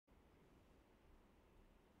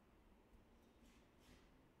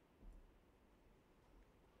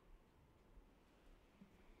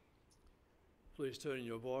Please turn in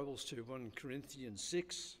your Bibles to 1 Corinthians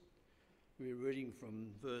 6. We're reading from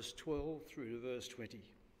verse 12 through to verse 20.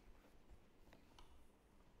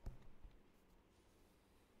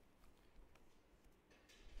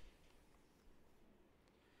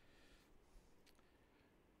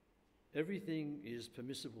 Everything is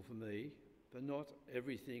permissible for me, but not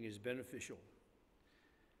everything is beneficial.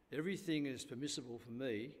 Everything is permissible for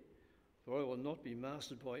me, but I will not be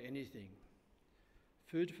mastered by anything.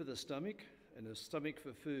 Food for the stomach, and the stomach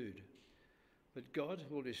for food, but God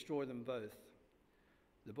will destroy them both.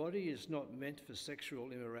 The body is not meant for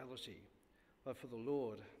sexual immorality, but for the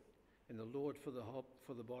Lord, and the Lord for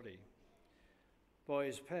the body. By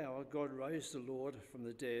his power, God raised the Lord from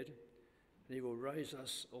the dead, and he will raise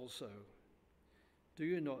us also. Do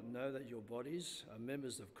you not know that your bodies are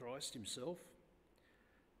members of Christ himself?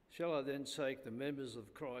 Shall I then take the members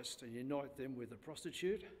of Christ and unite them with a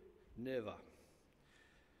prostitute? Never.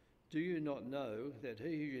 Do you not know that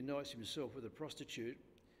he who unites himself with a prostitute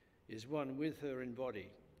is one with her in body?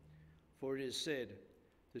 For it is said,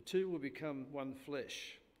 the two will become one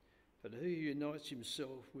flesh. But he who unites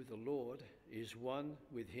himself with the Lord is one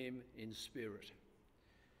with him in spirit.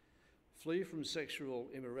 Flee from sexual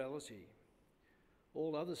immorality.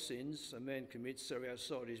 All other sins a man commits are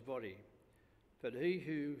outside his body, but he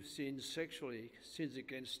who sins sexually sins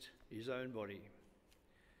against his own body.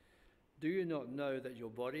 Do you not know that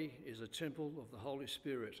your body is a temple of the Holy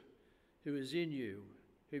Spirit, who is in you,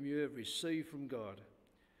 whom you have received from God?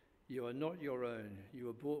 You are not your own, you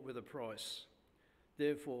were bought with a price.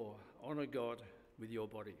 Therefore, honour God with your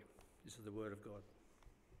body. This is the word of God.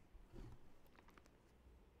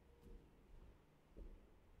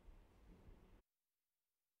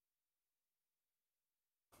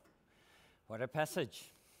 What a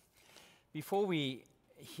passage. Before we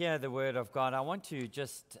hear the word of God, I want to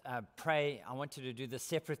just pray. I want you to do this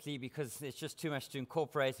separately because there's just too much to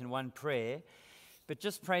incorporate in one prayer. But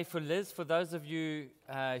just pray for Liz. For those of you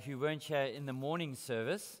who weren't here in the morning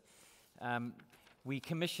service, we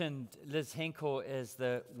commissioned Liz Henkel as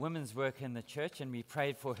the women's worker in the church, and we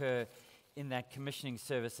prayed for her in that commissioning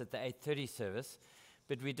service at the 8:30 service.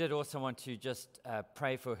 But we did also want to just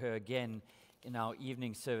pray for her again in our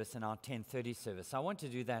evening service and our 10:30 service. I want to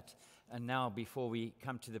do that now before we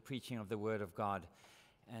come to the preaching of the Word of God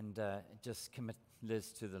and just commit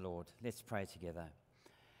Liz to the Lord. Let's pray together.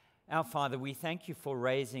 Our Father, we thank you for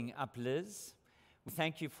raising up Liz. We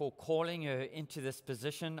thank you for calling her into this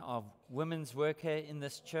position of women's worker in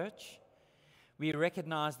this church. We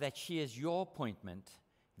recognize that she is your appointment,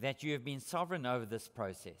 that you have been sovereign over this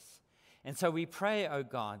process. And so we pray, O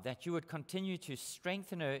God, that you would continue to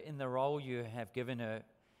strengthen her in the role you have given her.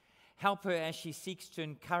 Help her as she seeks to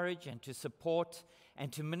encourage and to support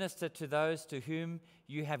and to minister to those to whom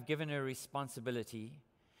you have given her responsibility.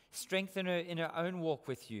 Strengthen her in her own walk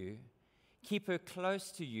with you. Keep her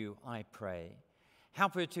close to you, I pray.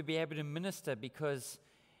 Help her to be able to minister because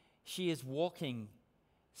she is walking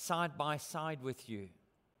side by side with you.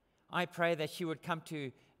 I pray that she would come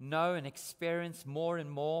to know and experience more and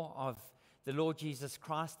more of the Lord Jesus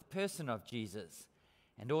Christ, the person of Jesus,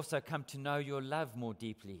 and also come to know your love more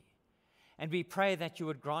deeply. And we pray that you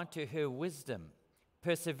would grant to her wisdom,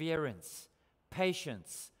 perseverance,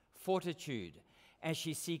 patience, fortitude, as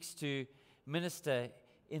she seeks to minister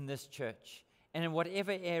in this church. And in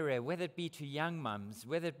whatever area, whether it be to young mums,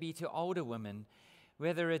 whether it be to older women,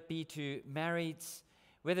 whether it be to marrieds,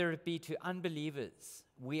 whether it be to unbelievers,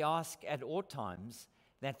 we ask at all times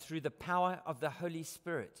that through the power of the Holy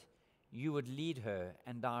Spirit, you would lead her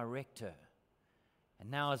and direct her. And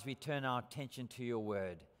now as we turn our attention to your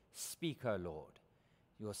word, speak, O Lord.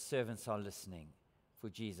 Your servants are listening. For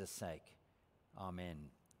Jesus' sake. Amen.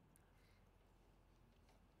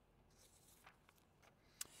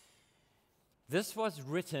 This was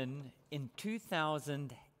written in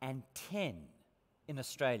 2010 in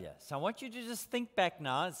Australia. So I want you to just think back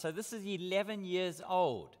now. So this is 11 years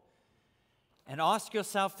old. And ask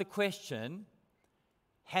yourself the question,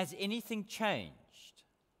 has anything changed?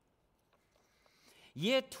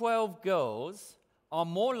 Year 12 girls are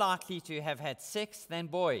more likely to have had sex than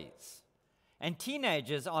boys. And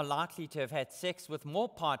teenagers are likely to have had sex with more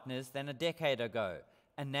partners than a decade ago,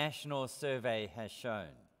 a national survey has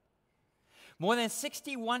shown. More than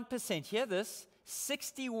 61%, hear this,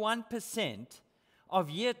 61% of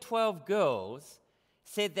year 12 girls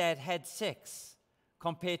said they had had sex,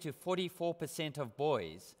 compared to 44% of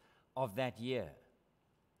boys of that year.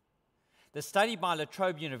 The study by La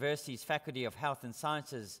Trobe University's Faculty of Health and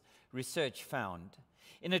Sciences research found,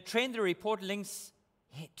 in a trend the report links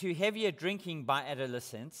to heavier drinking by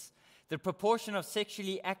adolescents, The proportion of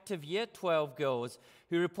sexually active Year 12 girls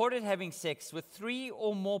who reported having sex with 3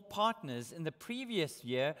 or more partners in the previous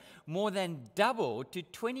year more than doubled to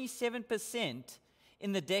 27%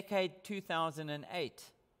 in the decade 2008.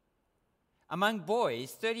 Among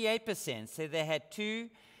boys, 38% said they had 3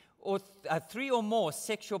 or more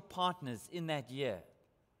sexual partners in that year.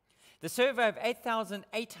 The survey of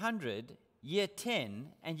 8,800 Year 10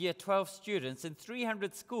 and Year 12 students in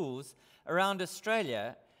 300 schools around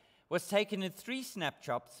Australia was taken in 3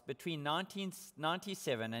 snapshots between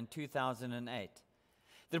 1997 and 2008.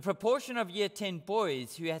 The proportion of Year 10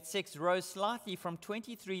 boys who had sex rose slightly from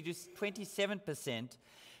 23 to 27%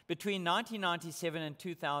 between 1997 and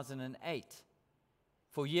 2008.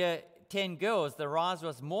 For Year 10 girls, the rise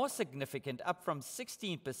was more significant, up from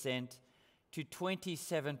 16% to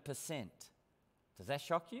 27%. Does that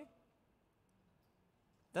shock you?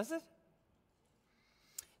 Does it?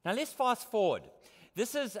 Now let's fast forward.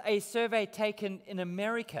 This is a survey taken in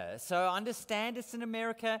America. So I understand it's in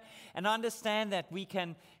America, and I understand that we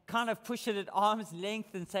can kind of push it at arm's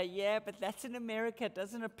length and say, yeah, but that's in America, it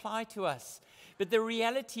doesn't apply to us. But the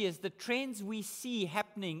reality is the trends we see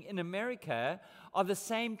happening in America are the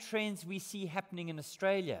same trends we see happening in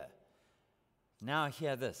Australia. Now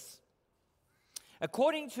hear this.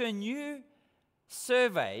 According to a new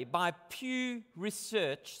survey by Pew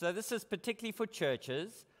Research, so this is particularly for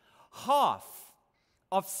churches, half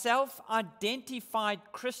of self-identified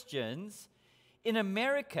Christians in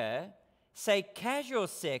America say casual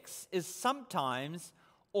sex is sometimes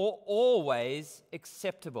or always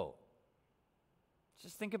acceptable.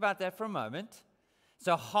 Just think about that for a moment.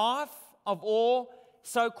 So half of all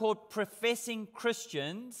so-called professing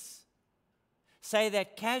Christians say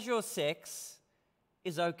that casual sex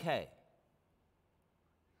is okay.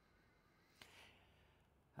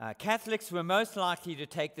 Catholics were most likely to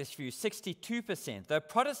take this view, 62%, though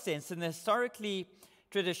Protestants in the historically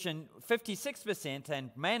tradition, 56%, and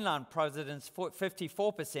mainline Protestants,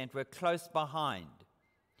 54%, were close behind.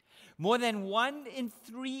 More than 1 in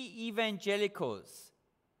 3 evangelicals.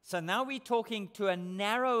 So now we're talking to a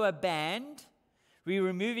narrower band. We're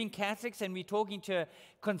removing Catholics and we're talking to a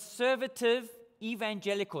conservative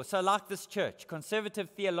evangelical. So like this church, conservative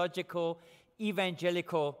theological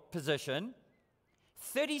evangelical position.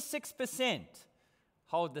 36%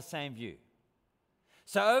 hold the same view.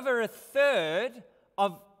 So over a third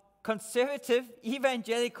of conservative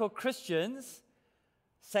evangelical Christians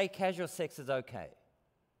say casual sex is okay.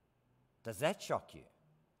 Does that shock you?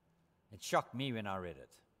 It shocked me when I read it.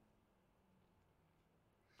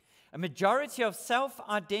 A majority of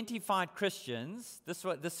self-identified Christians, this is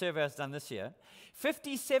what this survey has done this year,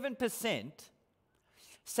 57%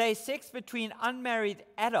 say sex between unmarried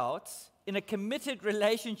adults in a committed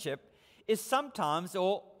relationship is sometimes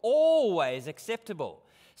or always acceptable.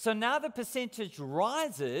 So now the percentage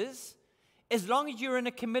rises as long as you're in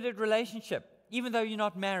a committed relationship, even though you're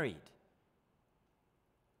not married.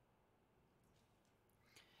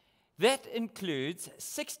 That includes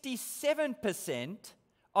 67%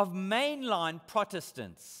 of mainline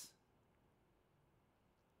Protestants.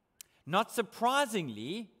 Not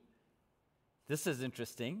surprisingly, this is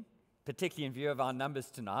interesting, particularly in view of our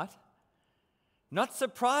numbers tonight. Not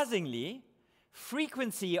surprisingly,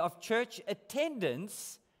 frequency of church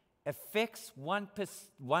attendance affects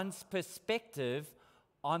one's perspective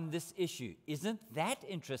on this issue. Isn't that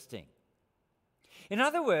interesting? In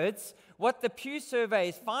other words, what the Pew survey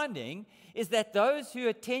is finding is that those who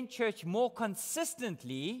attend church more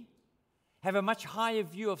consistently have a much higher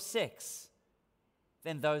view of sex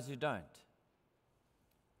than those who don't.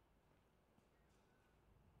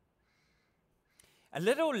 A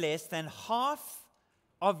little less than half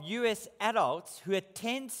of U.S. adults who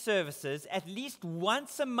attend services at least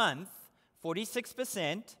once a month,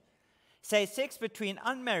 46%, say sex between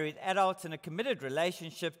unmarried adults in a committed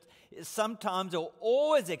relationship is sometimes or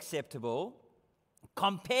always acceptable,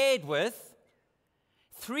 compared with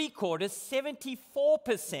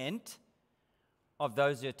 74% of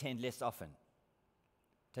those who attend less often.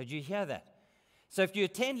 Did you hear that? So if you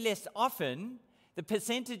attend less often, the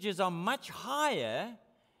percentages are much higher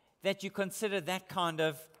that you consider that kind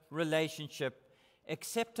of relationship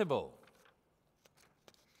acceptable.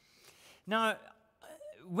 Now,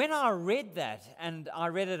 when I read that, and I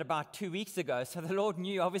read it about 2 weeks ago, so the Lord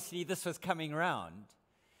knew obviously this was coming around,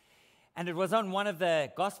 and it was on one of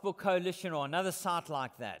the Gospel Coalition or another site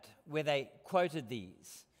like that where they quoted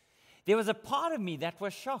these. There was a part of me that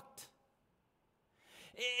was shocked.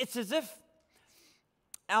 It's as if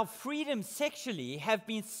our freedoms sexually have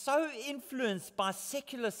been so influenced by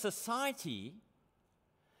secular society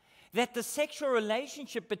that the sexual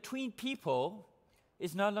relationship between people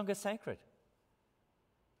is no longer sacred.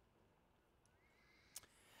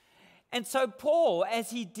 And so Paul, as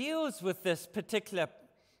he deals with this particular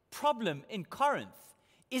problem in Corinth,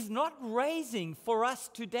 is not raising for us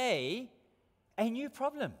today a new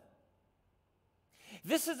problem.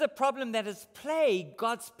 This is a problem that has plagued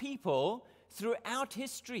God's people throughout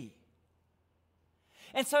history.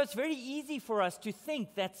 And so it's very easy for us to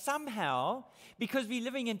think that somehow, because we're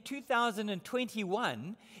living in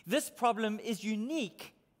 2021, this problem is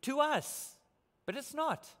unique to us. But it's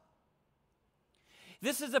not.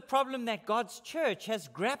 This is a problem that God's church has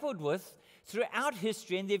grappled with throughout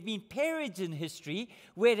history, and there have been periods in history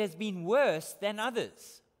where it has been worse than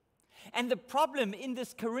others. And the problem in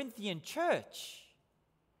this Corinthian church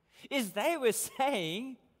is they were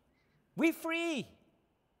saying, we're free.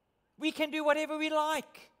 We can do whatever we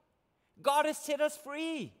like. God has set us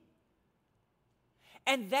free.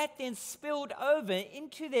 And that then spilled over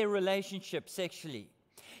into their relationship sexually.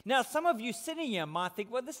 Now, some of you sitting here might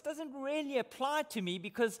think, well, this doesn't really apply to me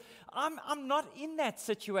because I'm not in that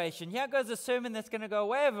situation. Here goes a sermon that's going to go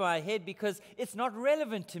way over my head because it's not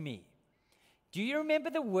relevant to me. Do you remember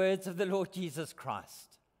the words of the Lord Jesus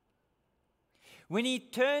Christ? When he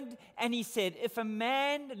turned and he said, if a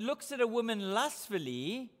man looks at a woman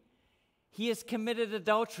lustfully, he has committed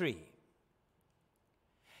adultery.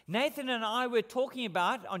 Nathan and I were talking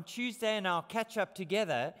about on Tuesday in our catch-up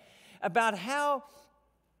together about how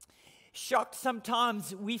shocked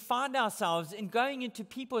sometimes we find ourselves in going into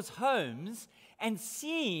people's homes and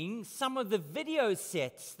seeing some of the video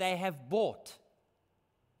sets they have bought.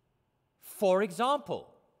 For example,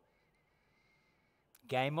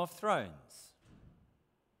 Game of Thrones.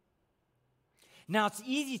 Now, it's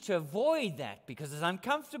easy to avoid that because it's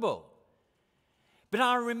uncomfortable. But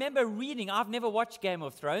I remember reading, I've never watched Game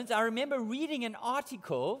of Thrones, I remember reading an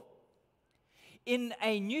article in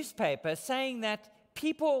a newspaper saying that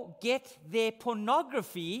people get their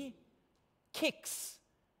pornography kicks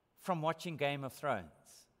from watching Game of Thrones.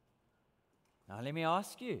 Now, let me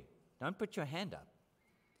ask you, don't put your hand up.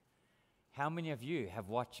 How many of you have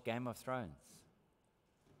watched Game of Thrones?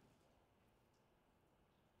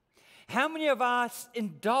 How many of us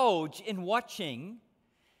indulge in watching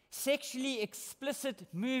sexually explicit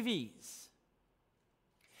movies?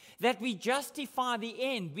 That we justify the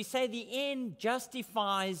end. We say the end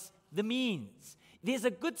justifies the means. There's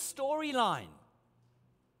a good storyline.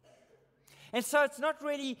 And so it's not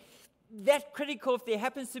really that critical if there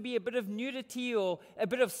happens to be a bit of nudity or a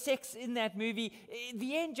bit of sex in that movie.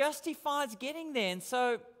 The end justifies getting there. And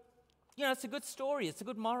so, it's a good story. It's a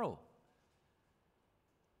good moral.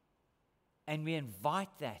 And we invite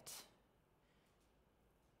that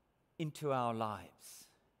into our lives.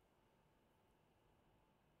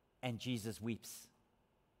 And Jesus weeps.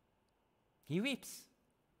 He weeps.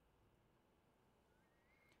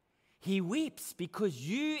 He weeps because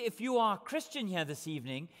you, if you are a Christian here this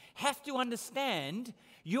evening, have to understand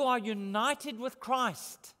you are united with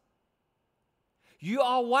Christ. You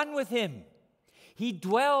are one with Him. He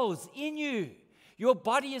dwells in you. Your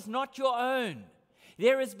body is not your own.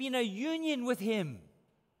 There has been a union with Him.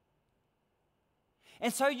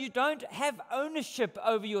 And so you don't have ownership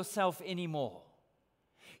over yourself anymore.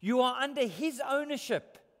 You are under His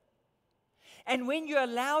ownership. And when you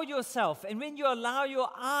allow yourself and when you allow your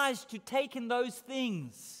eyes to take in those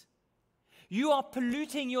things, you are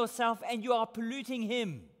polluting yourself and you are polluting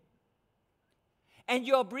Him. And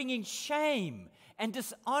you are bringing shame and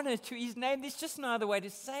dishonor to His name. There's just no other way to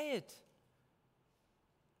say it.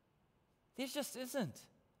 There just isn't.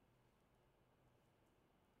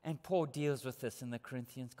 And Paul deals with this in the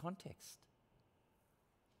Corinthians context.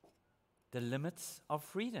 The limits of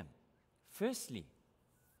freedom. Firstly,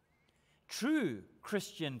 true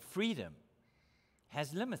Christian freedom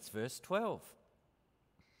has limits. Verse 12.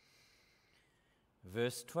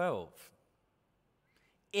 Verse 12.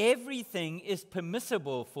 Everything is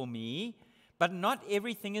permissible for me, but not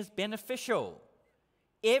everything is beneficial.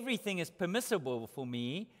 Everything is permissible for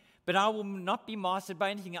me, but I will not be mastered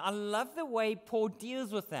by anything. I love the way Paul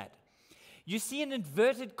deals with that. You see in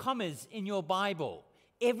inverted commas in your Bible,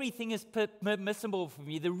 everything is permissible for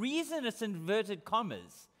me. The reason it's inverted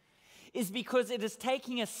commas is because it is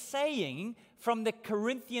taking a saying from the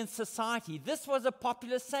Corinthian society. This was a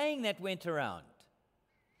popular saying that went around.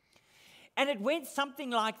 And it went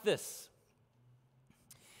something like this.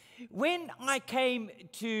 When I came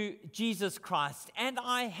to Jesus Christ and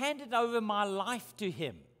I handed over my life to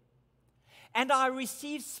Him, and I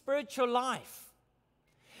received spiritual life,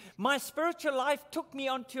 my spiritual life took me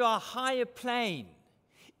onto a higher plane.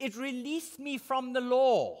 It released me from the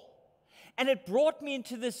law. And it brought me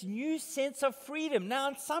into this new sense of freedom. Now,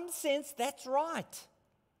 in some sense, that's right.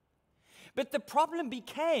 But the problem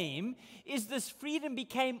is this freedom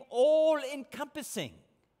became all-encompassing.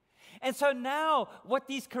 And so now what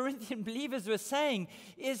these Corinthian believers were saying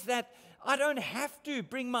is that I don't have to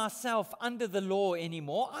bring myself under the law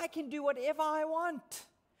anymore. I can do whatever I want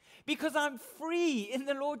because I'm free in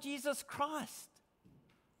the Lord Jesus Christ.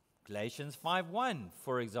 Galatians 5:1,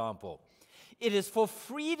 for example. It is for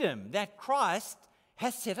freedom that Christ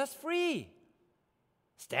has set us free.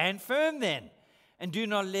 Stand firm then, and do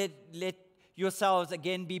not let yourselves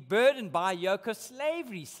again be burdened by a yoke of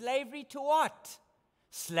slavery. Slavery to what?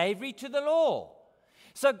 Slavery to the law.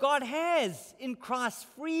 So God has, in Christ,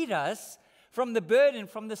 freed us from the burden,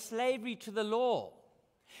 from the slavery to the law.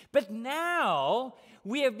 But now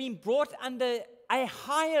we have been brought under a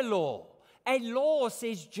higher law. A law,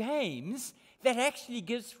 says James, that actually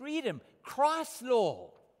gives freedom. Christ's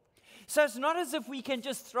law. So it's not as if we can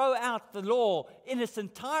just throw out the law in its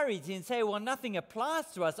entirety and say, well, nothing applies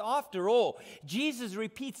to us. After all, Jesus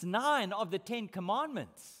repeats 9 of the 10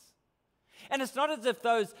 commandments. And it's not as if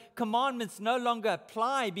those commandments no longer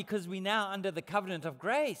apply because we're now under the covenant of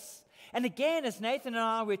grace. And again, as Nathan and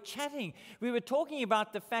I were chatting, we were talking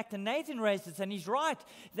about the fact, and Nathan raised this, and he's right,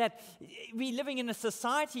 that we're living in a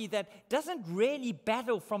society that doesn't really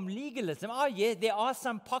battle from legalism. Oh yeah, there are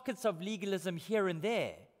some pockets of legalism here and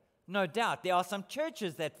there. No doubt. There are some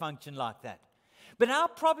churches that function like that. But our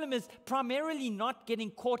problem is primarily not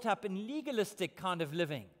getting caught up in legalistic kind of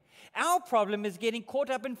living. Our problem is getting caught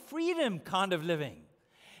up in freedom kind of living.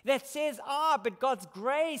 That says, but God's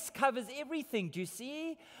grace covers everything. Do you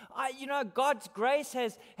see? God's grace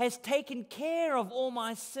has taken care of all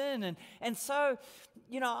my sin. And so,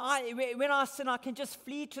 when I sin, I can just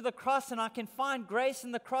flee to the cross and I can find grace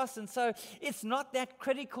in the cross. And so it's not that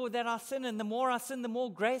critical that I sin. And the more I sin, the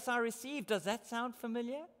more grace I receive. Does that sound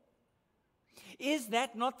familiar? Is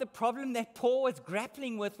that not the problem that Paul was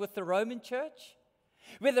grappling with the Roman church?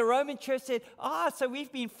 Where the Roman church said, so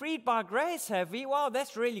we've been freed by grace, have we? Well,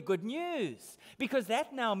 that's really good news. Because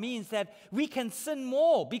that now means that we can sin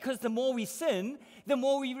more. Because the more we sin, the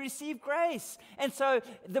more we receive grace. And so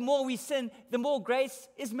the more we sin, the more grace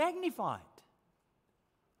is magnified.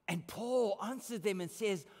 And Paul answers them and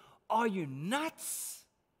says, are you nuts?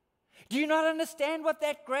 Do you not understand what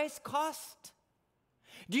that grace cost?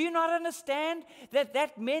 Do you not understand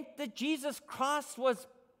that meant that Jesus Christ was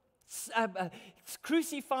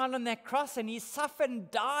crucified on that cross and he suffered and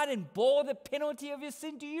died and bore the penalty of your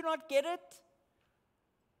sin? Do you not get it?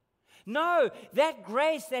 No, that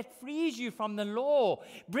grace that frees you from the law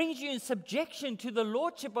brings you in subjection to the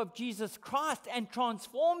lordship of Jesus Christ and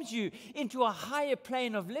transforms you into a higher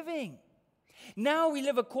plane of living. Now we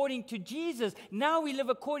live according to Jesus. Now we live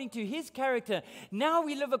according to his character. Now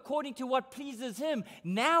we live according to what pleases him.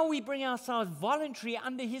 Now we bring ourselves voluntarily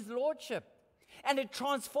under his lordship. And it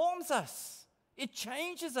transforms us. It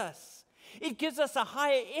changes us. It gives us a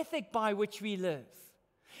higher ethic by which we live.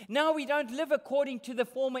 Now we don't live according to the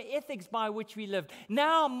former ethics by which we lived.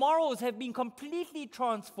 Now our morals have been completely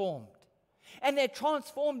transformed. And they're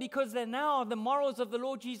transformed because they're now the morals of the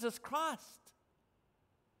Lord Jesus Christ.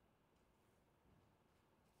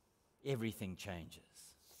 Everything changes.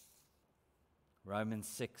 Romans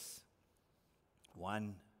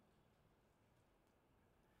 6:1.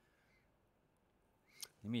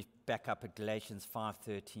 Let me back up at Galatians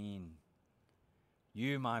 5:13.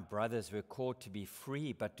 You, my brothers, were called to be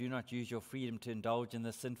free, but do not use your freedom to indulge in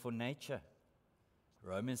the sinful nature.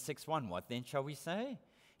 Romans 6:1. What then shall we say?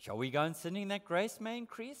 Shall we go on sinning that grace may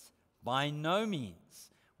increase? By no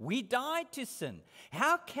means. We died to sin.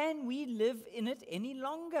 How can we live in it any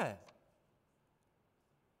longer?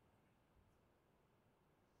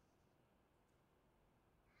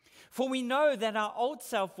 For we know that our old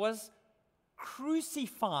self was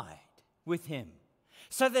crucified with him,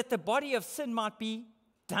 so that the body of sin might be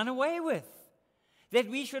done away with, that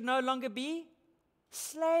we should no longer be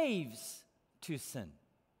slaves to sin.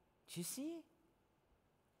 Do you see?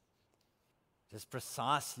 It is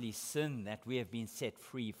precisely sin that we have been set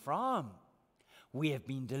free from. We have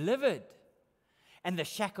been delivered. And the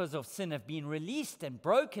shackles of sin have been released and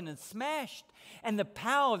broken and smashed. And the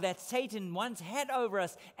power that Satan once had over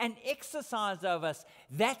us and exercised over us,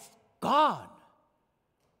 that's gone.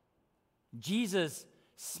 Jesus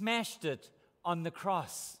smashed it on the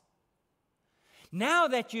cross. Now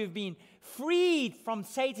that you've been freed from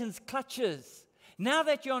Satan's clutches, now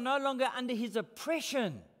that you're no longer under his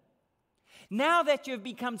oppression, now that you've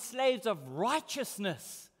become slaves of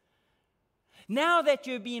righteousness, now that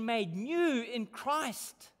you've been made new in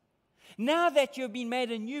Christ, now that you've been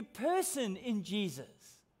made a new person in Jesus,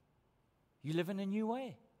 you live in a new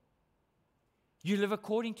way. You live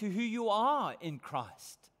according to who you are in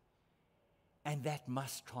Christ. And that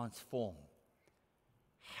must transform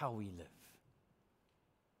how we live.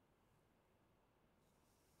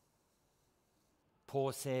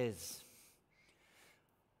 Paul says,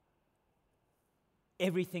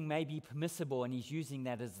 everything may be permissible, and he's using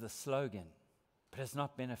that as the slogan, but it's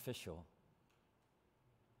not beneficial.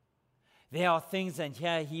 There are things, and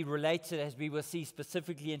here he relates it, as we will see,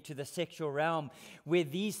 specifically into the sexual realm, where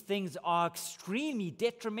these things are extremely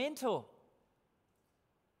detrimental.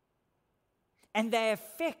 And they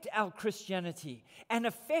affect our Christianity and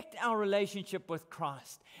affect our relationship with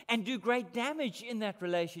Christ and do great damage in that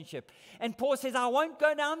relationship. And Paul says, I won't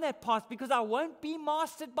go down that path because I won't be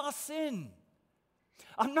mastered by sin.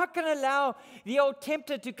 I'm not going to allow the old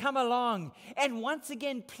tempter to come along and once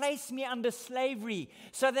again place me under slavery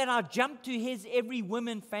so that I jump to his every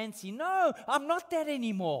woman fancy. No, I'm not that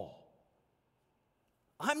anymore.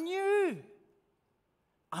 I'm new.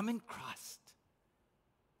 I'm in Christ.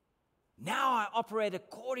 Now I operate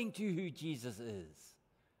according to who Jesus is.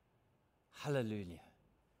 Hallelujah.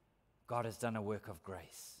 God has done a work of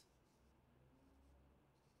grace.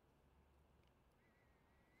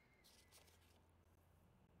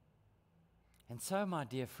 And so, my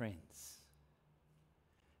dear friends,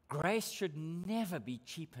 grace should never be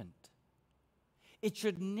cheapened. It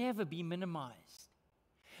should never be minimized.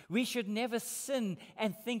 We should never sin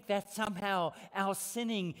and think that somehow our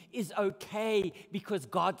sinning is okay because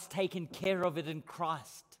God's taken care of it in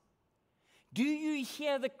Christ. Do you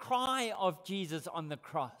hear the cry of Jesus on the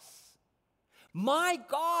cross? My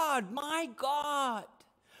God,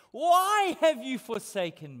 why have you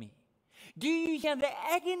forsaken me? Do you hear the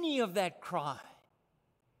agony of that cry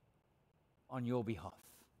on your behalf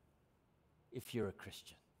if you're a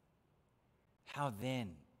Christian? How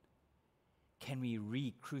then can we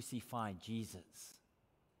re-crucify Jesus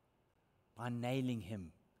by nailing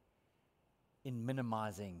him in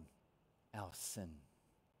minimizing our sin?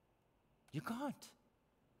 You can't.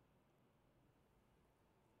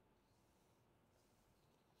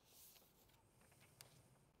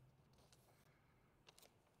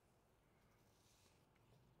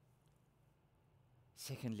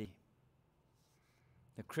 Secondly,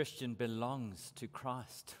 the Christian belongs to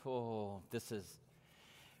Christ.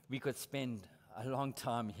 We could spend a long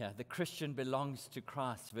time here. The Christian belongs to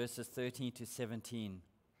Christ, verses 13 to 17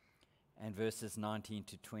 and verses 19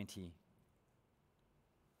 to 20.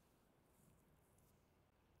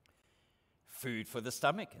 Food for the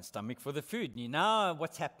stomach and stomach for the food. You know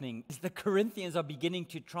what's happening is the Corinthians are beginning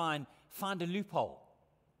to try and find a loophole.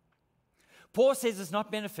 Paul says it's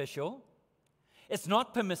not beneficial. It's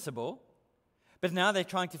not permissible, but now they're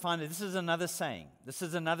trying to find it. This is another saying. This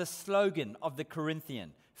is another slogan of the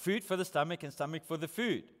Corinthian. Food for the stomach and stomach for the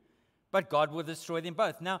food. But God will destroy them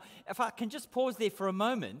both. Now, if I can just pause there for a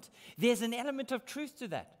moment, there's an element of truth to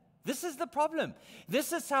that. This is the problem.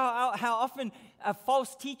 This is how often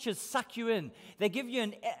false teachers suck you in. They give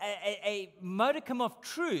you a modicum of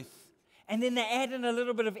truth, and then they add in a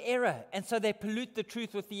little bit of error, and so they pollute the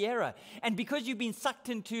truth with the error. And because you've been sucked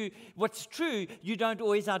into what's true, you don't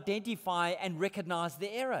always identify and recognize the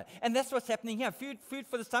error. And that's what's happening here. Food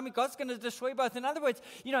for the stomach, God's going to destroy both. In other words,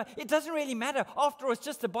 it doesn't really matter. After all, it's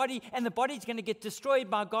just the body, and the body's going to get destroyed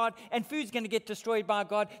by God, and food's going to get destroyed by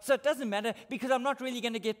God. So it doesn't matter because I'm not really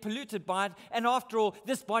going to get polluted by it. And after all,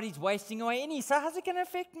 this body's wasting away anyway. So how's it going to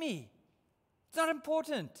affect me? It's not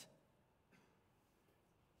important.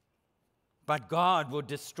 But God will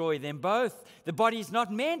destroy them both. The body is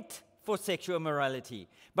not meant for sexual immorality,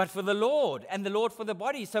 but for the Lord, and the Lord for the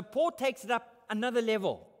body. So Paul takes it up another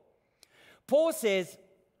level. Paul says,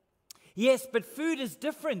 yes, but food is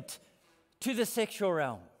different to the sexual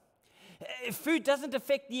realm. Food doesn't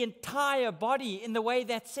affect the entire body in the way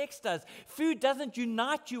that sex does. Food doesn't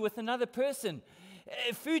unite you with another person.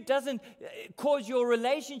 Food doesn't cause your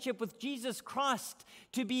relationship with Jesus Christ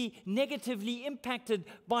to be negatively impacted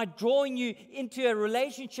by drawing you into a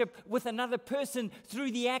relationship with another person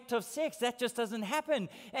through the act of sex. That just doesn't happen.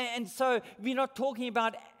 And so we're not talking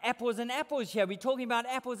about apples and apples here. We're talking about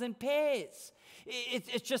apples and pears.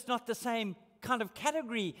 It's just not the same kind of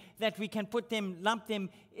category that we can lump them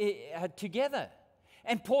together.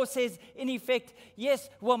 And Paul says, in effect, yes,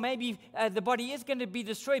 well, maybe the body is going to be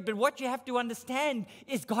destroyed, but what you have to understand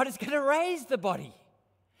is God is going to raise the body.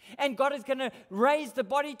 And God is going to raise the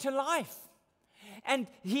body to life. And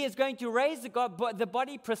He is going to raise the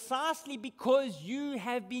body precisely because you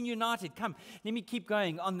have been united. Come, let me keep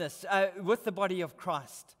going on this with the body of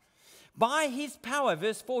Christ. By His power,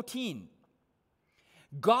 verse 14,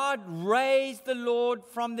 God raised the Lord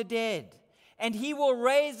from the dead and he will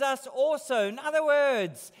raise us also. In other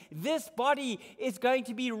words, this body is going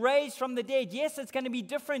to be raised from the dead. Yes, it's going to be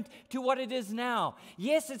different to what it is now.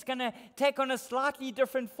 Yes, it's going to take on a slightly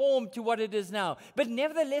different form to what it is now. But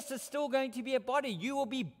nevertheless, it's still going to be a body. You will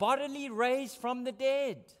be bodily raised from the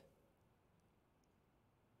dead.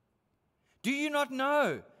 Do you not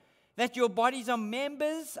know that your bodies are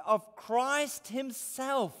members of Christ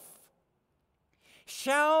himself?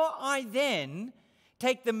 Shall I then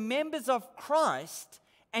take the members of Christ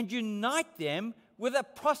and unite them with a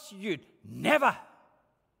prostitute? Never.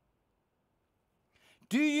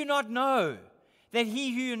 Do you not know that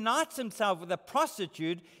he who unites himself with a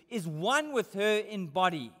prostitute is one with her in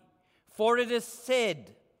body? For it is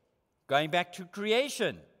said, going back to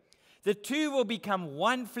creation, the two will become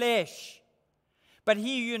one flesh. But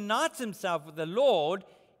he who unites himself with the Lord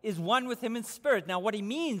is one with him in spirit. Now, what he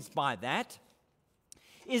means by that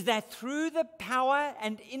is that through the power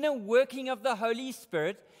and inner working of the Holy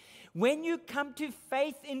Spirit, when you come to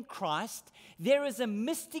faith in Christ, there is a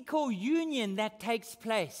mystical union that takes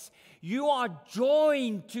place. You are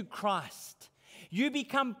joined to Christ. You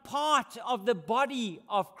become part of the body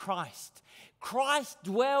of Christ. Christ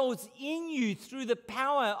dwells in you through the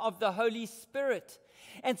power of the Holy Spirit.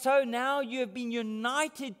 And so now you have been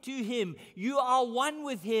united to him. You are one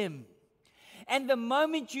with him. And the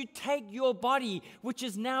moment you take your body, which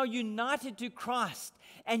is now united to Christ,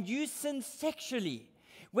 and you sin sexually,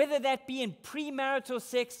 whether that be in premarital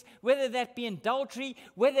sex, whether that be in adultery,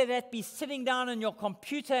 whether that be sitting down on your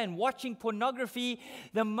computer and watching pornography,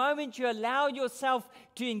 the moment you allow yourself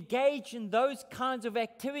to engage in those kinds of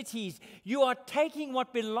activities, you are taking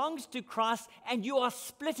what belongs to Christ and you are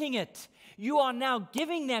splitting it. You are now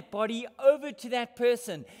giving that body over to that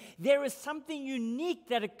person. There is something unique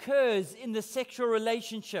that occurs in the sexual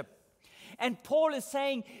relationship. And Paul is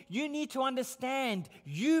saying, you need to understand,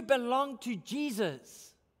 you belong to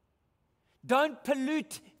Jesus. Don't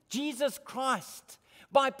pollute Jesus Christ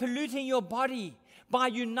by polluting your body, by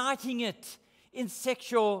uniting it in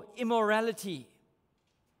sexual immorality.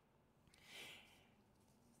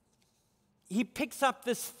 He picks up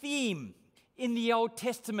this theme in the Old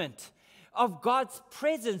Testament of God's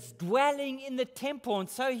presence dwelling in the temple. And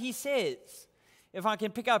so he says, if I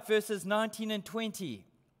can pick up verses 19 and 20.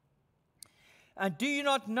 Do you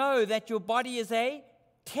not know that your body is a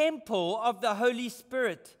temple of the Holy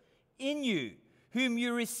Spirit in you, whom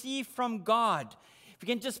you receive from God? If you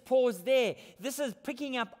can just pause there. This is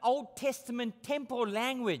picking up Old Testament temple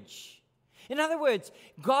language. In other words,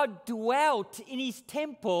 God dwelt in his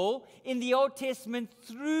temple in the Old Testament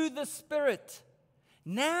through the Spirit.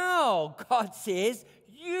 Now, God says,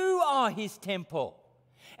 you are his temple.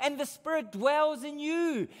 And the Spirit dwells in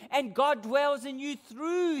you. And God dwells in you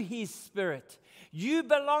through his Spirit. You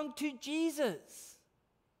belong to Jesus.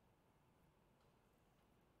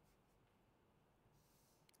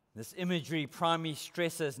 This imagery primarily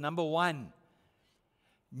stresses, number one,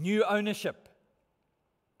 new ownership.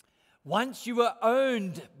 Once you were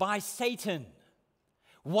owned by Satan.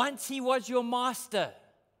 Once he was your master.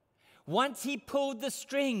 Once he pulled the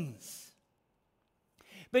strings.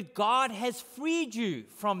 But God has freed you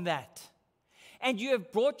from that. And you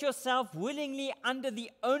have brought yourself willingly under the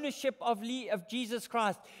ownership of Jesus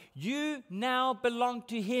Christ. You now belong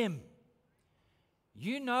to him.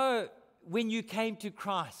 You know, when you came to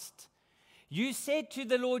Christ, you said to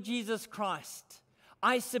the Lord Jesus Christ,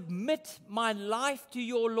 I submit my life to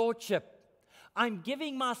your lordship. I'm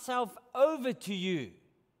giving myself over to you.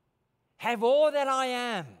 Have all that I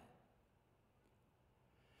am.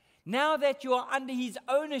 Now that you are under his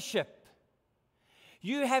ownership,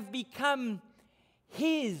 you have become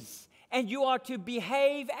his, and you are to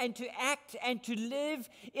behave and to act and to live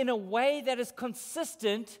in a way that is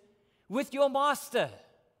consistent with your master.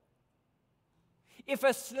 If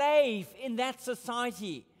a slave in that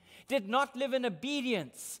society did not live in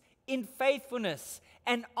obedience, in faithfulness,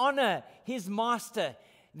 and honor his master,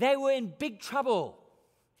 they were in big trouble.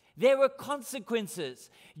 There were consequences.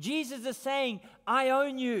 Jesus is saying, I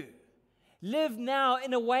own you. Live now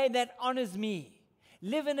in a way that honors me.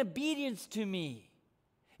 Live in obedience to me.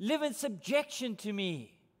 Live in subjection to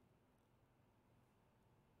me.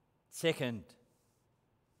 Second,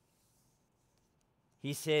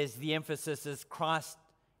 he says the emphasis is Christ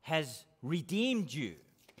has redeemed you.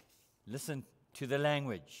 Listen to the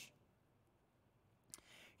language.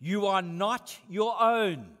 You are not your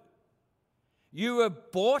own. You were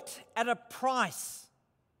bought at a price.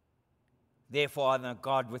 Therefore, honor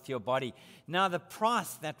God with your body. Now, the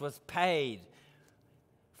price that was paid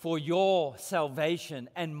for your salvation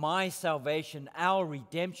and my salvation, our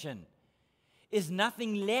redemption, is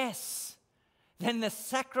nothing less than the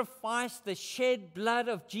sacrifice, the shed blood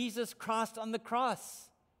of Jesus Christ on the cross.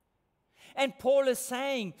 And Paul is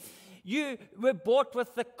saying, you were bought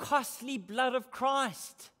with the costly blood of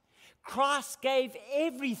Christ. Christ gave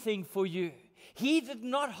everything for you. He did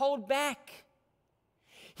not hold back.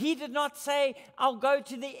 He did not say, I'll go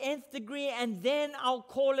to the nth degree and then I'll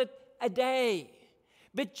call it a day.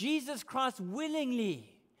 But Jesus Christ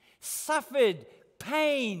willingly suffered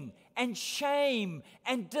pain and shame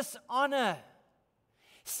and dishonor,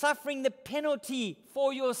 suffering the penalty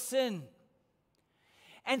for your sin.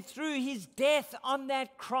 And through his death on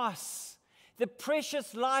that cross, the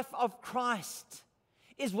precious life of Christ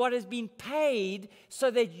is what has been paid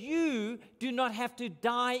so that you do not have to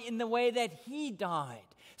die in the way that he died,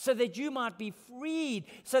 so that you might be freed,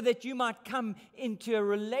 so that you might come into a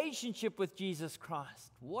relationship with Jesus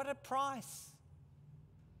Christ. What a price!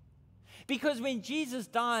 Because when Jesus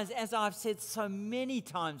dies, as I've said so many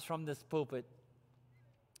times from this pulpit,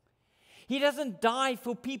 he doesn't die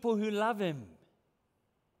for people who love him.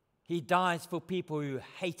 He dies for people who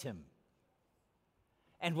hate him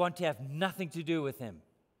and want to have nothing to do with him,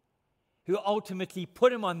 who ultimately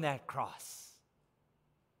put him on that cross.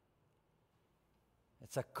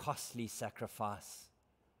 It's a costly sacrifice.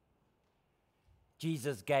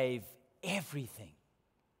 Jesus gave everything.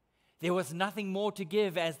 There was nothing more to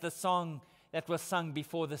give, as the song that was sung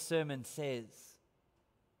before the sermon says.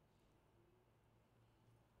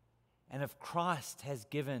 And if Christ has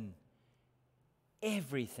given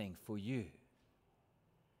everything for you,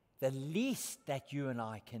 the least that you and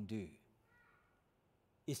I can do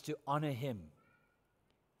is to honor him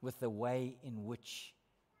with the way in which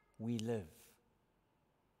we live.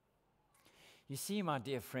 You see, my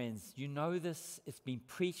dear friends, you know this, it's been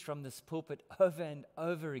preached from this pulpit over and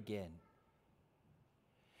over again.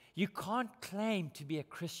 You can't claim to be a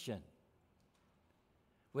Christian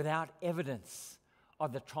without evidence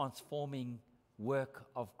of the transforming work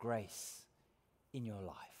of grace in your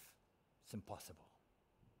life. It's impossible.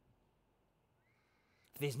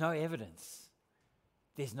 If there's no evidence,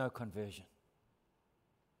 there's no conversion.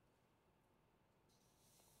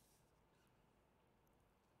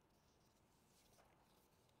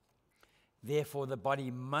 Therefore, the body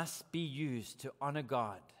must be used to honor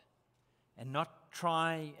God and not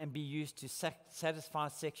try and be used to satisfy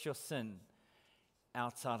sexual sin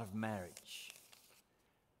outside of marriage.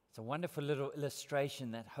 It's a wonderful little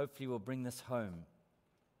illustration that hopefully will bring this home.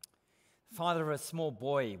 The father of a small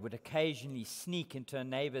boy would occasionally sneak into a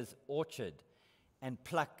neighbor's orchard and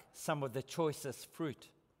pluck some of the choicest fruit.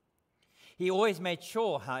 He always made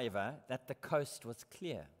sure, however, that the coast was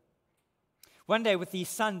clear. One day, with his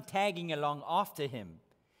son tagging along after him,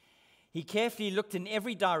 he carefully looked in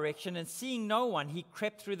every direction, and seeing no one, he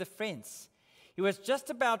crept through the fence. He was just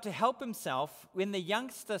about to help himself when the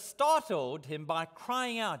youngster startled him by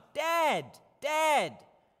crying out, "Dad, Dad,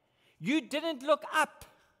 you didn't look up.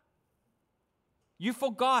 You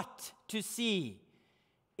forgot to see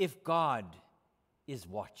if God is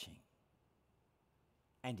watching."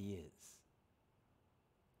 And he is.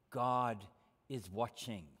 God is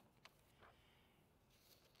watching.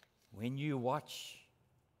 When you watch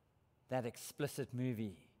that explicit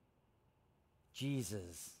movie,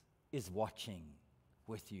 Jesus is watching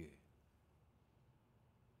with you.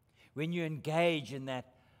 When you engage in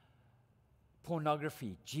that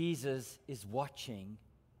pornography, Jesus is watching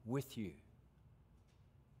with you.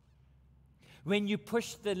 When you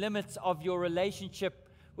push the limits of your relationship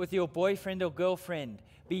with your boyfriend or girlfriend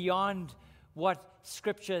beyond what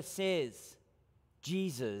Scripture says,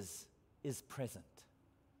 Jesus is present.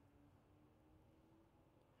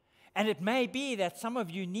 And it may be that some of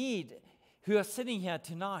you need, who are sitting here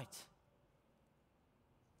tonight,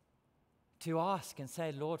 to ask and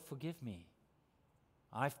say, "Lord, forgive me.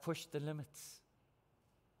 I've pushed the limits.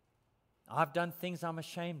 I've done things I'm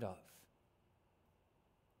ashamed of.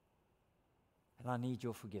 And I need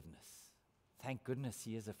your forgiveness." Thank goodness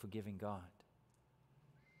he is a forgiving God.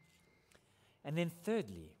 And then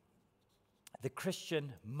thirdly, the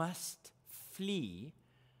Christian must flee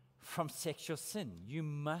from sexual sin. You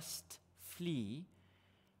must flee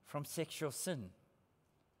from sexual sin.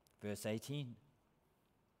 Verse 18.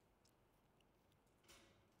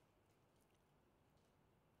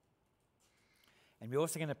 And we're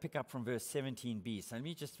also going to pick up from verse 17b. So let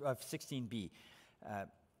me just, 16b.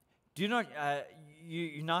 Do not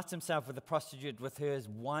unite himself with the prostitute, with her as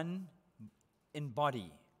one in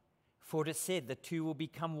body. For it is said, the two will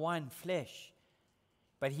become one flesh.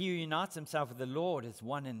 But he who unites himself with the Lord is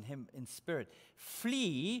one in him in spirit.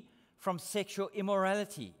 Flee from sexual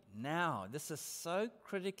immorality. Now, this is so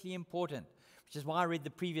critically important, which is why I read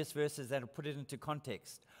the previous verses that will put it into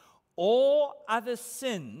context. All other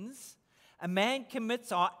sins a man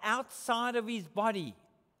commits are outside of his body.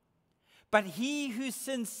 But he who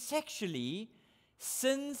sins sexually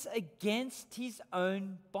sins against his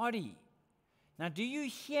own body. Now, do you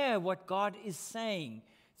hear what God is saying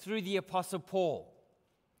through the Apostle Paul?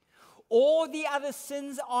 All the other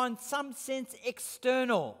sins are in some sense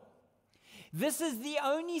external. This is the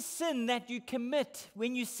only sin that you commit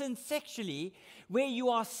when you sin sexually, where you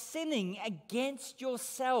are sinning against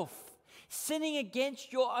yourself, sinning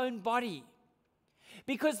against your own body.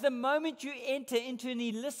 Because the moment you enter into an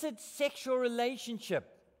illicit sexual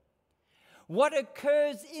relationship, what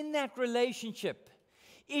occurs in that relationship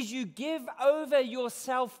is you give over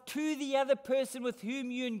yourself to the other person with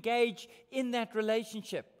whom you engage in that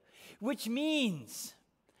relationship, which means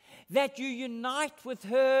that you unite with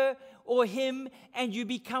her or him and you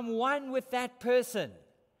become one with that person.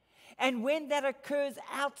 And when that occurs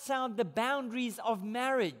outside the boundaries of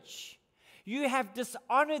marriage, you have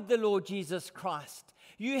dishonored the Lord Jesus Christ.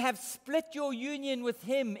 You have split your union with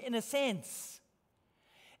him in a sense.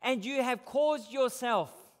 And you have caused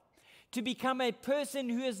yourself to become a person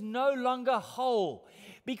who is no longer whole.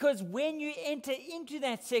 Because when you enter into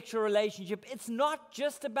that sexual relationship, it's not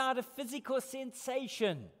just about a physical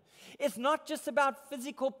sensation. It's not just about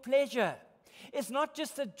physical pleasure. It's not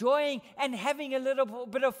just enjoying and having a little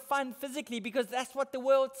bit of fun physically, because that's what the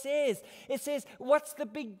world says. It says, what's the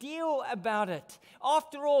big deal about it?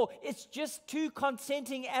 After all, it's just two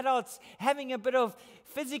consenting adults having a bit of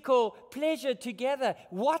physical pleasure together.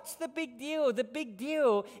 What's the big deal? The big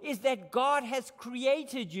deal is that God has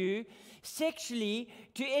created you sexually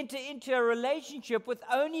to enter into a relationship with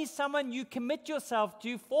only someone you commit yourself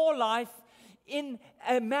to for life in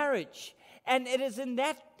a marriage. And it is in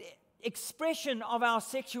that expression of our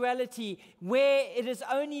sexuality where it is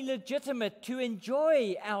only legitimate to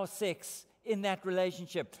enjoy our sex in that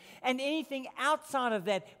relationship. And anything outside of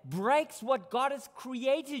that breaks what God has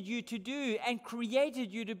created you to do and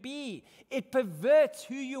created you to be. It perverts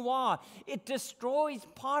who you are. It destroys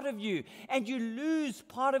part of you, and you lose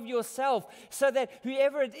part of yourself, so that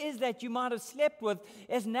whoever it is that you might have slept with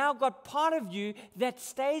has now got part of you that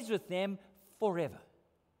stays with them forever.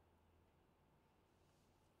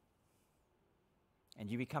 And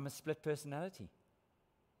you become a split personality.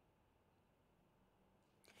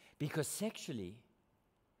 Because sexually,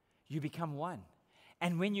 you become one.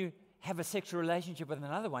 And when you have a sexual relationship with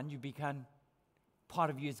another one, you become, part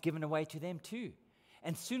of you is given away to them too.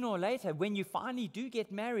 And sooner or later, when you finally do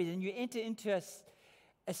get married and you enter into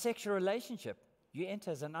a sexual relationship, you enter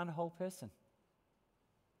as an unwhole person.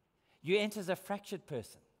 You enter as a fractured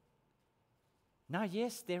person. Now,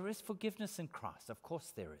 yes, there is forgiveness in Christ. Of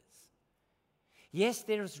course there is. Yes,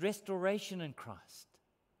 there is restoration in Christ.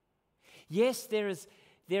 Yes, there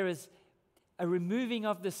is a removing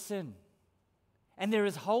of the sin. And there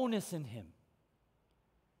is wholeness in him.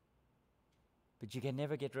 But you can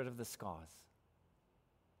never get rid of the scars.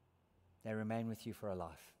 They remain with you for a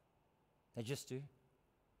life. They just do.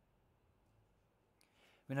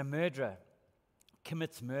 When a murderer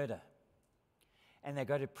commits murder and they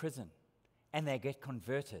go to prison and they get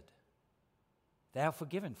converted, they are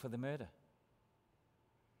forgiven for the murder.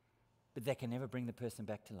 But they can never bring the person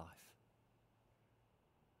back to life.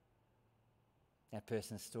 That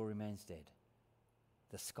person still remains dead.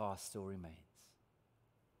 The scar still remains.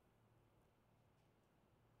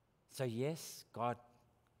 So yes, God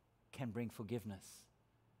can bring forgiveness.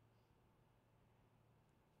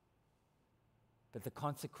 But the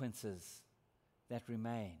consequences that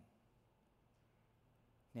remain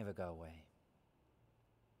never go away.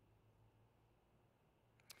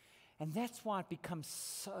 And that's why it becomes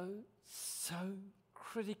so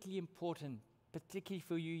critically important, particularly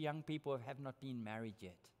for you young people who have not been married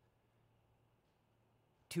yet,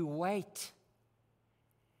 to wait,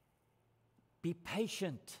 be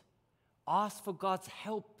patient, ask for God's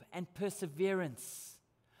help and perseverance.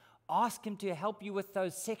 Ask him to help you with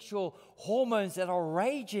those sexual hormones that are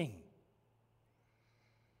raging,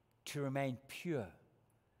 to remain pure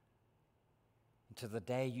until the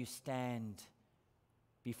day you stand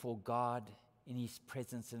before God in his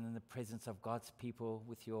presence and in the presence of God's people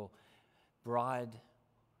with your bride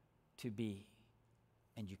to be,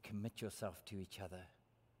 and you commit yourself to each other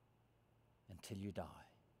until you die.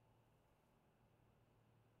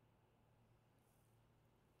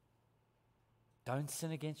 Don't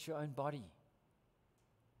sin against your own body.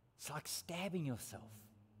 It's like stabbing yourself,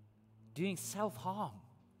 doing self-harm.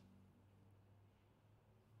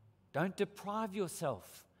 Don't deprive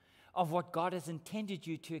yourself of what God has intended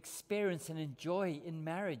you to experience and enjoy in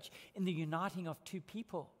marriage, in the uniting of two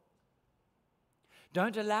people.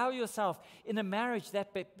 Don't allow yourself in a marriage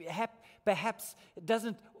that perhaps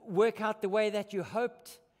doesn't work out the way that you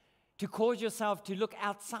hoped to cause yourself to look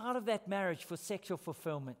outside of that marriage for sexual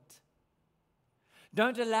fulfillment.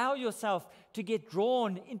 Don't allow yourself to get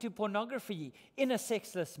drawn into pornography in a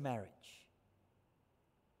sexless marriage.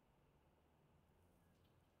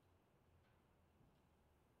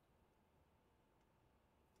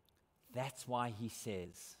 That's why he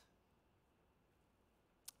says,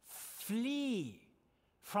 flee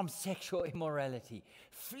from sexual immorality.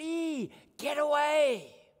 Flee, get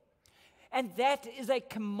away. And that is a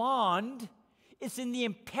command. It's in the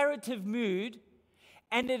imperative mood,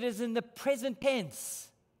 and it is in the present tense.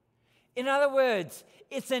 In other words,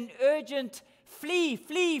 it's an urgent flee,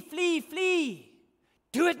 flee, flee, flee.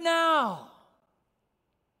 Do it now.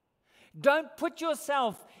 Don't put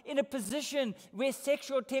yourself in a position where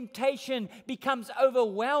sexual temptation becomes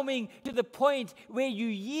overwhelming to the point where you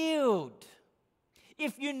yield.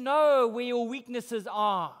 If you know where your weaknesses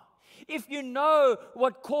are, if you know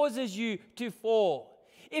what causes you to fall,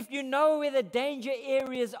 if you know where the danger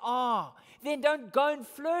areas are, then don't go and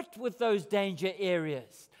flirt with those danger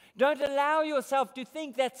areas. Don't allow yourself to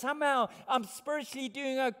think that somehow I'm spiritually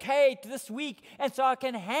doing okay this week and so I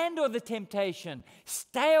can handle the temptation.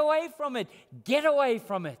 Stay away from it. Get away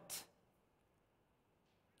from it.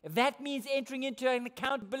 If that means entering into an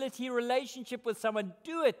accountability relationship with someone,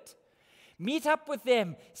 do it. Meet up with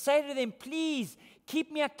them. Say to them, please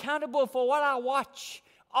keep me accountable for what I watch.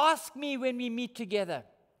 Ask me when we meet together.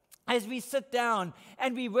 As we sit down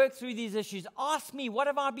and we work through these issues, ask me, what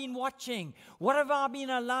have I been watching? What have I been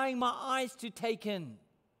allowing my eyes to take in?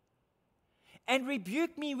 And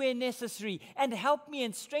rebuke me where necessary, and help me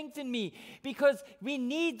and strengthen me, because we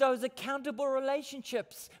need those accountable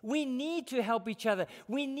relationships. We need to help each other.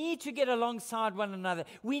 We need to get alongside one another.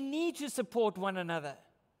 We need to support one another.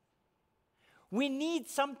 We need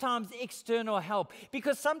sometimes external help,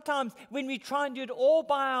 because sometimes when we try and do it all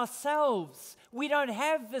by ourselves, we don't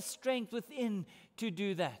have the strength within to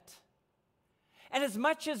do that. And as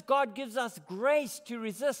much as God gives us grace to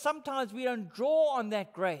resist, sometimes we don't draw on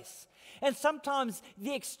that grace. And sometimes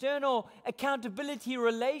the external accountability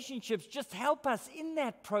relationships just help us in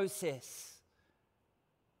that process.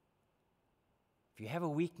 If you have a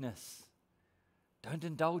weakness, don't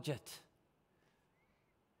indulge it.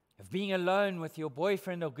 If being alone with your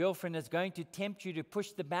boyfriend or girlfriend is going to tempt you to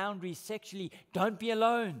push the boundaries sexually, don't be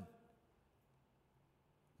alone.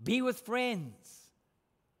 Be with friends.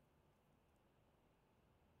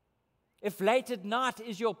 If late at night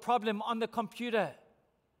is your problem on the computer,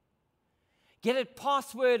 get it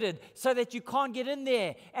passworded so that you can't get in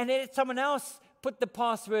there, and let someone else put the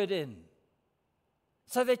password in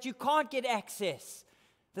so that you can't get access.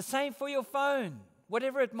 The same for your phone,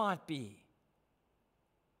 whatever it might be.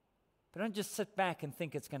 But don't just sit back and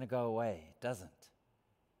think it's going to go away. It doesn't.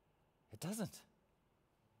 It doesn't.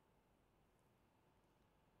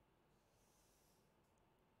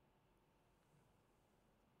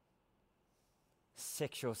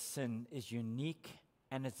 Sexual sin is unique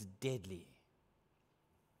and it's deadly.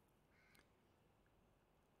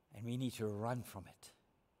 And we need to run from it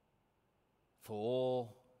for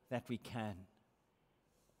all that we can.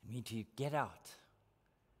 We need to get out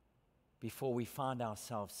before we find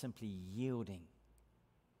ourselves simply yielding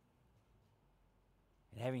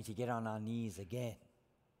and having to get on our knees again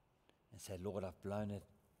and say, Lord, I've blown it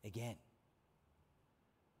again.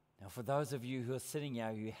 Now, for those of you who are sitting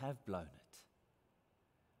here who have blown it,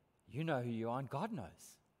 you know who you are and God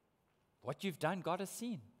knows. What you've done, God has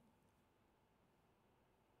seen.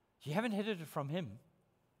 You haven't hid it from Him.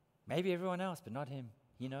 Maybe everyone else, but not Him.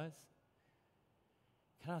 He knows.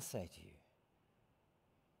 Can I say to you,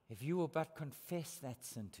 if you will but confess that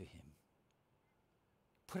sin to Him,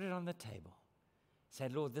 put it on the table, say,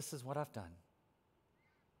 Lord, this is what I've done.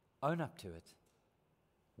 Own up to it.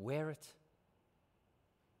 Wear it.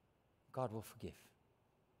 God will forgive.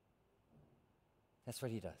 That's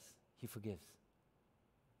what He does. He forgives.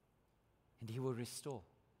 And He will restore.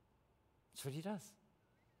 That's what He does.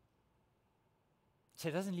 So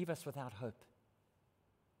He doesn't leave us without hope.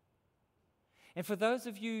 And for those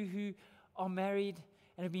of you who are married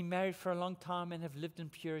and have been married for a long time and have lived in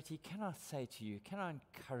purity, can I say to you, can I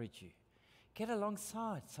encourage you, get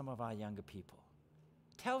alongside some of our younger people.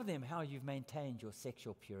 Tell them how you've maintained your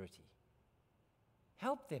sexual purity.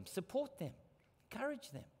 Help them, support them, encourage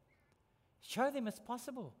them. Show them it's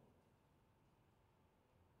possible.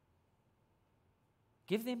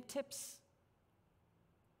 Give them tips.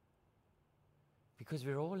 Because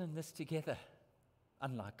we're all in this together,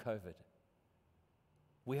 unlike COVID.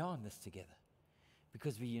 We are in this together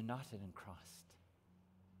because we're united in Christ.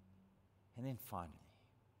 And then finally,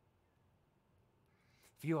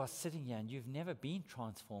 if you are sitting here and you've never been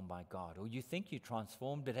transformed by God, or you think you're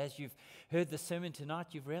transformed, but as you've heard the sermon tonight,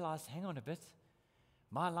 you've realized, hang on a bit,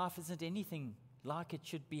 my life isn't anything like it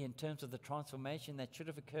should be in terms of the transformation that should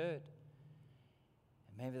have occurred.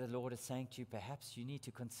 And maybe the Lord is saying to you, perhaps you need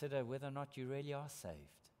to consider whether or not you really are saved.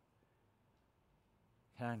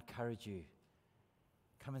 Can I encourage you?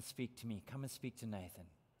 Come and speak to me. Come and speak to Nathan.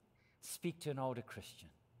 Speak to an older Christian.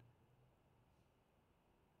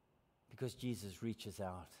 Because Jesus reaches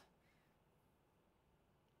out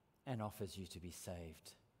and offers you to be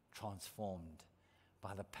saved, transformed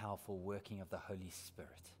by the powerful working of the Holy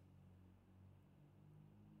Spirit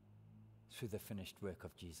through the finished work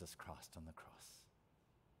of Jesus Christ on the cross.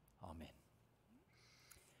 Amen.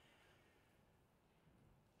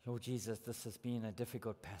 Lord Jesus, this has been a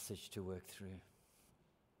difficult passage to work through.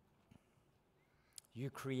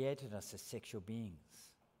 You created us as sexual beings,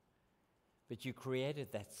 but you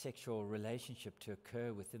created that sexual relationship to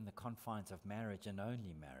occur within the confines of marriage and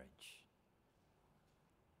only marriage.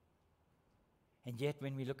 And yet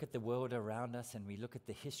when we look at the world around us and we look at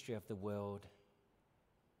the history of the world,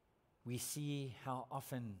 we see how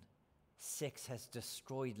often sex has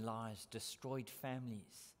destroyed lives, destroyed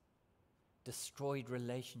families, destroyed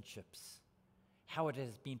relationships, how it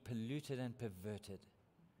has been polluted and perverted.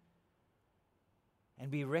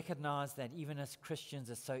 And we recognize that even as Christians,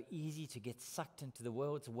 it's so easy to get sucked into the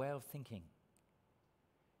world's way of thinking.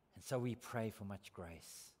 And so we pray for much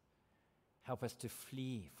grace. Help us to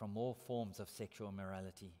flee from all forms of sexual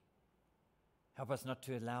immorality. Help us not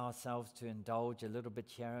to allow ourselves to indulge a little bit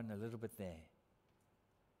here and a little bit there.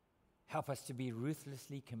 Help us to be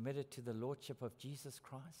ruthlessly committed to the Lordship of Jesus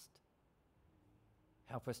Christ.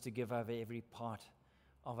 Help us to give over every part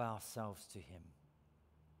of ourselves to Him,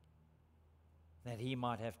 that He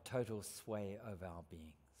might have total sway over our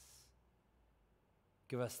beings.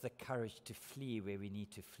 Give us the courage to flee where we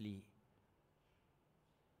need to flee.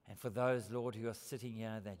 And for those, Lord, who are sitting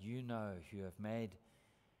here that you know, who have made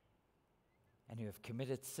and who have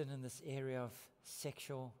committed sin in this area of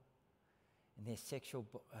in their sexual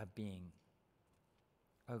being,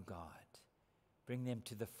 oh God, bring them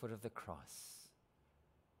to the foot of the cross.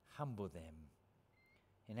 Humble them.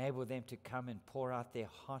 Enable them to come and pour out their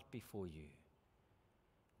heart before you,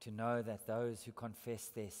 to know that those who confess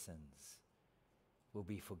their sins will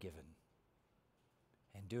be forgiven.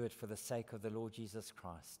 And do it for the sake of the Lord Jesus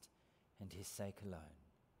Christ and His sake alone.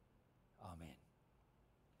 Amen.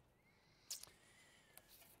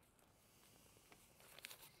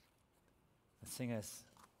 The singers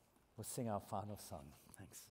will sing our final song. Thanks.